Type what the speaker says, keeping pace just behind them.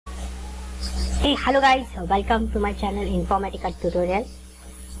Hey, hello guys, welcome to my channel Informatica Tutorials.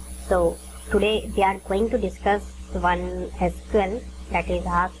 So today we are going to discuss one SQL that is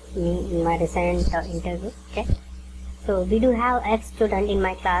asked me in my recent interview. Okay, so we do have X student in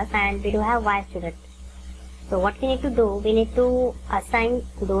my class and we do have Y student. So what we need to do, we need to assign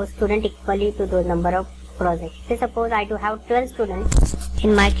those students equally to the number of projects. Say suppose I do have 12 students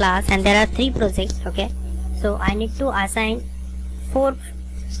in my class and there are 3 projects. Okay, so I need to assign 4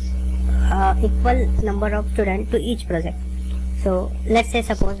 equal number of students to each project. So let's say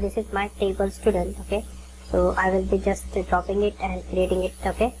suppose this is my table student. Okay, so I will be just dropping it and creating it.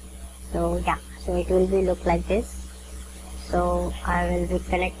 Okay, so yeah, so it will be look like this. So I will be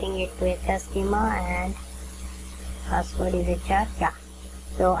connecting it to HR schema and password is HR. Yeah,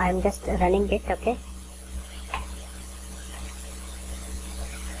 so I'm just running it. Okay,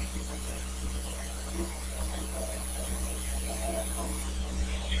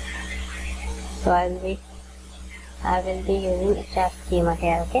 so I will be using HR schema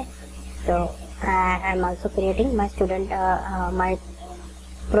here. Okay, so I'm also creating my student my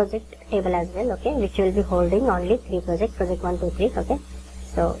project table as well. Okay, which will be holding only 3 projects, project 1, 2, 3. Okay,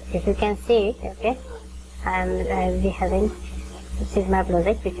 so if you can see it, okay, I will be having, this is my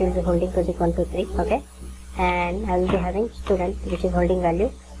project which will be holding project 1, 2, 3. Okay, and I will be having student which is holding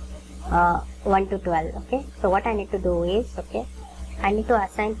value 1 to 12. Okay, so what I need to do is, okay, I need to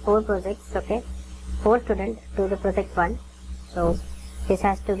assign 4 projects, okay, 4 students to the project 1. So this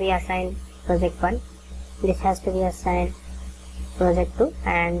has to be assigned project 1, this has to be assigned project 2,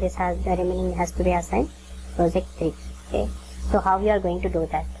 and this has, the remaining has to be assigned project 3. Okay, so how we are going to do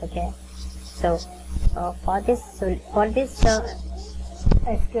that? Okay, so for this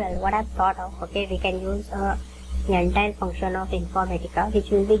SQL, what I've thought of, okay, we can use the NTILE function of Informatica, which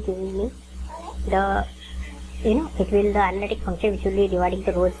will be giving me the, it will the analytic function which will be dividing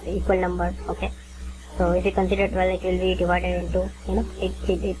the rows equal number. Okay, so if you consider 12, it will be divided into,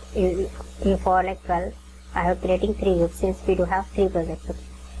 for like 12, I have creating 3 groups since we do have 3 projects. Okay,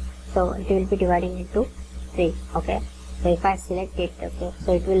 so it will be dividing into 3. Okay, so if I select it, okay,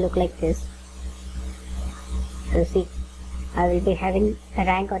 so it will look like this. So see, I will be having a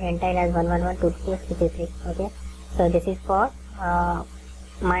rank or NTILE as 1, 1, 1, 2, 2, 3, 3. Okay, so this is for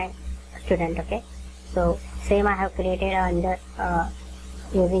my student. Okay, so same I have created under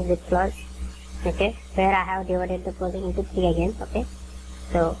using with clause. Okay, where I have divided the project into 3 again. Okay,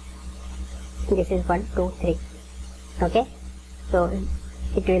 so this is 1, 2, 3. Okay, so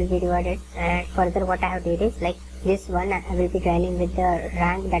it will be divided, and further what I have did is like this one I will be joining with the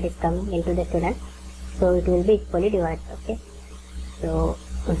rank that is coming into the student, so it will be equally divided. Okay, so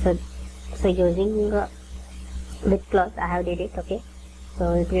using with clause I have did it. Okay,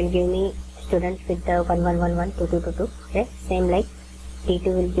 so it will give me students with the 1, 1, 1, 1, 2, 2, 2, 2. Okay, same like T2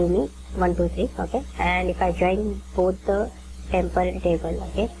 will give me 1, 2, 3. Okay, and if I join both the temporary table,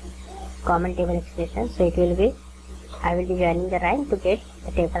 okay, common table expression, so it will be, I will be joining the rank to get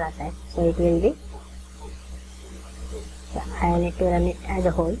the table assigned. So it will be, I need to run it as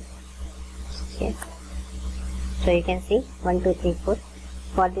a whole. Okay, so you can see 1, 2, 3, 4.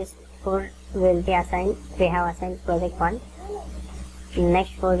 For this 4 will be assigned, we have assigned project 1.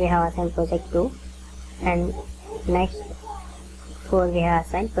 Next 4 we have assigned project 2, and next 4 we have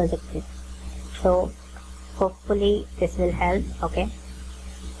assigned project 3. So hopefully this will help. Okay,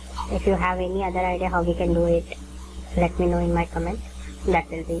 if you have any other idea how we can do it, let me know in my comment. That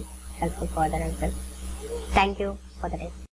will be helpful further as well. Thank you for the day.